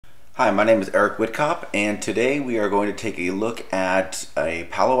Hi, my name is Eric Whitkop, and today we are going to take a look at a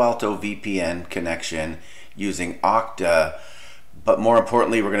Palo Alto VPN connection using Okta, but more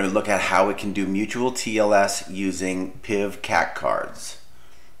importantly, we're going to look at how it can do mutual TLS using PIV CAC cards.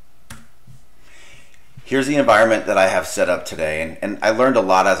 Here's the environment that I have set up today, and I learned a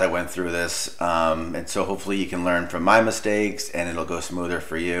lot as I went through this, and so hopefully you can learn from my mistakes and it'll go smoother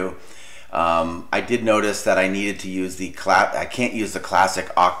for you. I did notice that I needed to use I can't use the classic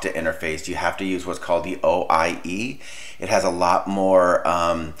Okta interface. You have to use what's called the OIE. It has a lot more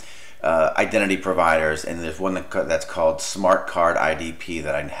identity providers, and there's one that's called Smart Card IDP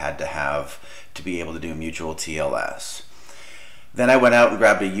that I had to have to be able to do mutual TLS. Then I went out and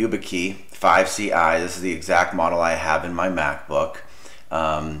grabbed a YubiKey 5CI. This is the exact model I have in my MacBook.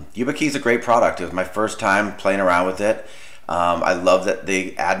 YubiKey is a great product. It was my first time playing around with it. I love that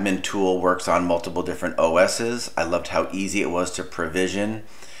the admin tool works on multiple different OSs. I loved how easy it was to provision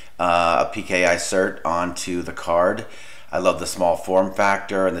a PKI cert onto the card. I love the small form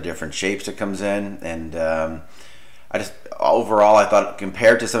factor and the different shapes it comes in. And overall, I thought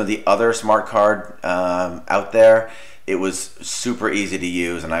compared to some of the other smart card out there, it was super easy to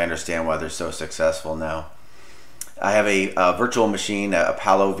use, and I understand why they're so successful now. I have a virtual machine, a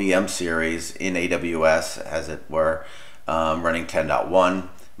Palo VM series in AWS, as it were. Running 10.1.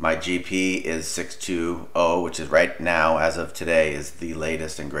 My GP is 620, which is right now, as of today, is the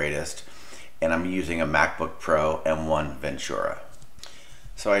latest and greatest. And I'm using a MacBook Pro M1 Ventura.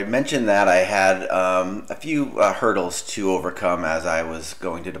 So I mentioned that I had a few hurdles to overcome as I was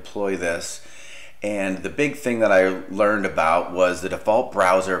going to deploy this. And the big thing that I learned about was the default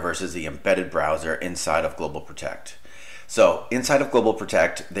browser versus the embedded browser inside of Globalprotect. So inside of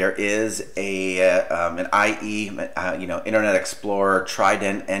Globalprotect, there is an IE, Internet Explorer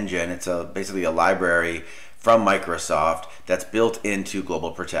Trident engine. It's basically a library from Microsoft that's built into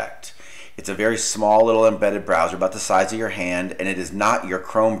Globalprotect. It's a very small little embedded browser, about the size of your hand, and it is not your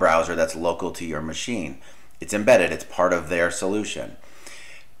Chrome browser that's local to your machine. It's embedded. It's part of their solution.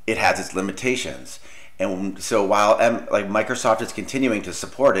 It has its limitations. And so while Microsoft is continuing to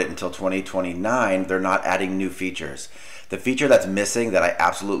support it until 2029, they're not adding new features. The feature that's missing that I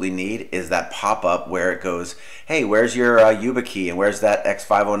absolutely need is that pop-up where it goes, hey, where's your YubiKey and where's that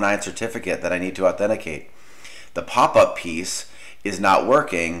X509 certificate that I need to authenticate? The pop-up piece is not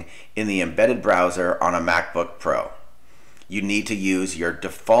working in the embedded browser on a MacBook Pro. You need to use your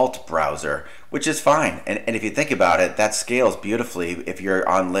default browser, which is fine. And if you think about it, that scales beautifully. If you're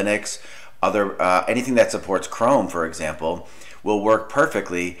on Linux, anything that supports Chrome, for example, will work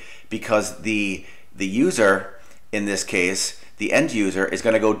perfectly because the user, in this case, the end user, is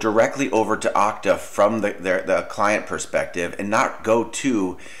going to go directly over to Okta from the client perspective and not go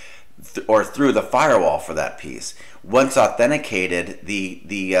to or through the firewall for that piece. Once authenticated,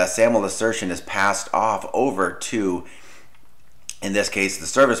 the SAML assertion is passed off over to, in this case, the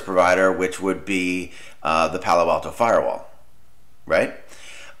service provider, which would be the Palo Alto firewall, right?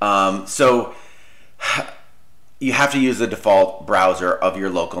 So you have to use the default browser of your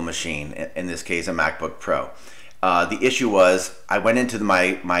local machine, in this case, a MacBook Pro. The issue was I went into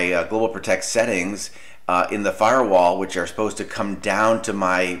my Globalprotect settings in the firewall, which are supposed to come down to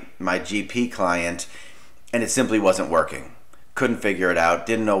my GP client, and it simply wasn't working. Couldn't figure it out,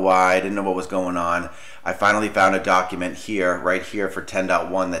 didn't know why, didn't know what was going on. I finally found a document here, right here for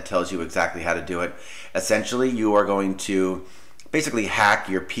 10.1 that tells you exactly how to do it. Essentially, you are going to basically hack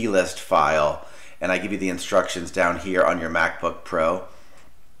your plist file, and I give you the instructions down here on your MacBook Pro.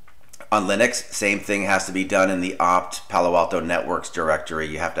 On Linux, same thing has to be done in the opt Palo Alto Networks directory.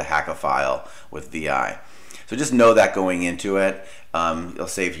 You have to hack a file with VI. So just know that going into it. You'll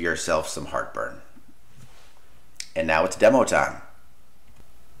save yourself some heartburn. And now it's demo time.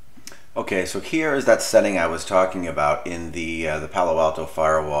 Okay, so here is that setting I was talking about in the Palo Alto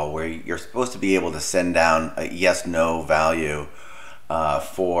firewall, where you're supposed to be able to send down a yes/no value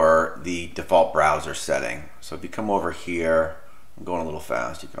for the default browser setting. So if you come over here, I'm going a little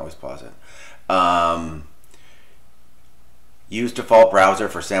fast, you can always pause it. Use default browser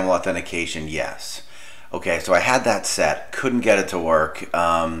for SAML authentication, yes. Okay, so I had that set, couldn't get it to work.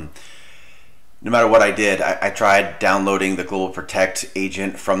 No matter what I did, I tried downloading the Globalprotect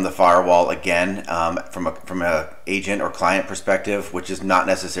agent from the firewall again, from a agent or client perspective, which is not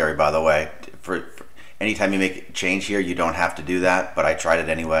necessary, by the way. For anytime you make a change here, you don't have to do that, but I tried it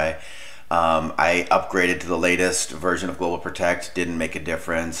anyway. I upgraded to the latest version of Globalprotect, didn't make a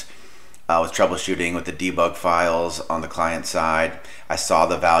difference. I was troubleshooting with the debug files on the client side. I saw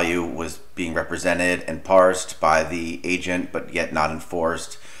the value was being represented and parsed by the agent, but yet not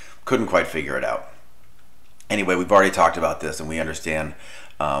enforced. Couldn't quite figure it out. Anyway, we've already talked about this and we understand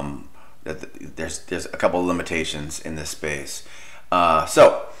there's a couple of limitations in this space.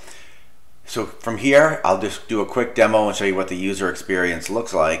 So from here, I'll just do a quick demo and show you what the user experience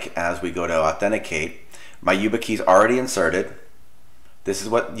looks like as we go to authenticate. My YubiKey is already inserted. This is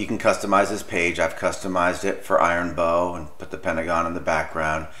what you can customize this page. I've customized it for Iron Bow and put the Pentagon in the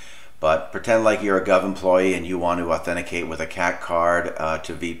background. But pretend like you're a Gov employee and you want to authenticate with a CAC card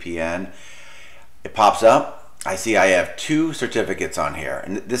to VPN. It pops up. I see I have 2 certificates on here.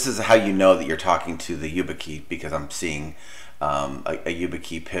 And this is how you know that you're talking to the YubiKey, because I'm seeing a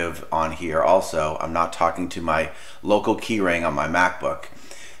YubiKey PIV on here also. I'm not talking to my local keyring on my MacBook.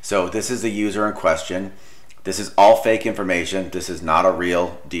 So this is the user in question. This is all fake information. This is not a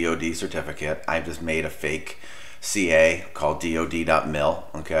real DoD certificate. I just made a fake CA called dod.mil,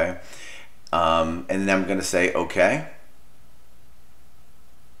 okay? And then I'm going to say okay.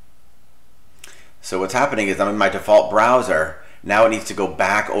 So what's happening is I'm in my default browser. Now it needs to go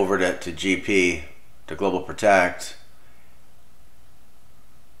back over to GP, to Globalprotect.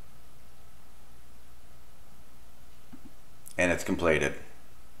 And it's completed.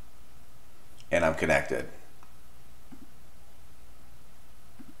 And I'm connected.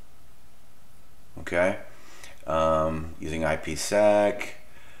 Okay, using IPsec.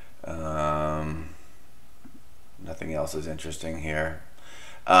 Nothing else is interesting here.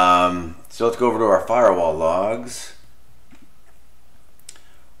 So let's go over to our firewall logs.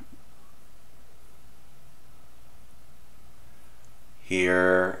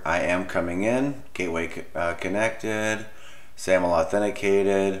 Here I am coming in, gateway connected, SAML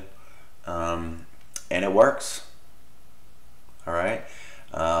authenticated, and it works. All right.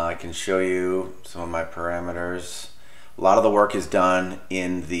 I can show you some of my parameters. A lot of the work is done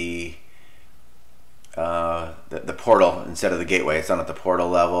in the portal instead of the gateway. It's done at the portal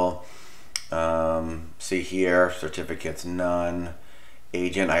level. See here, certificates none.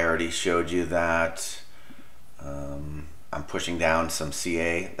 Agent, I already showed you that. I'm pushing down some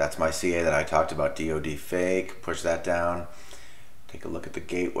CA. That's my CA that I talked about, DoD fake. Push that down. Take a look at the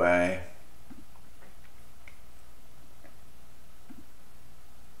gateway.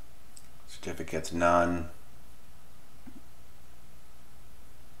 Certificates none.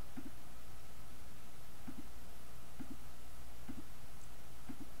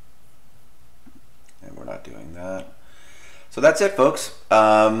 And we're not doing that. So that's it, folks.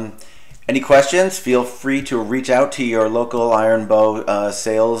 Any questions? Feel free to reach out to your local Iron Bow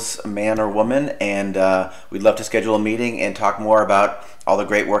salesman or woman, and we'd love to schedule a meeting and talk more about all the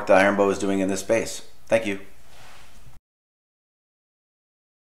great work that Iron Bow is doing in this space. Thank you.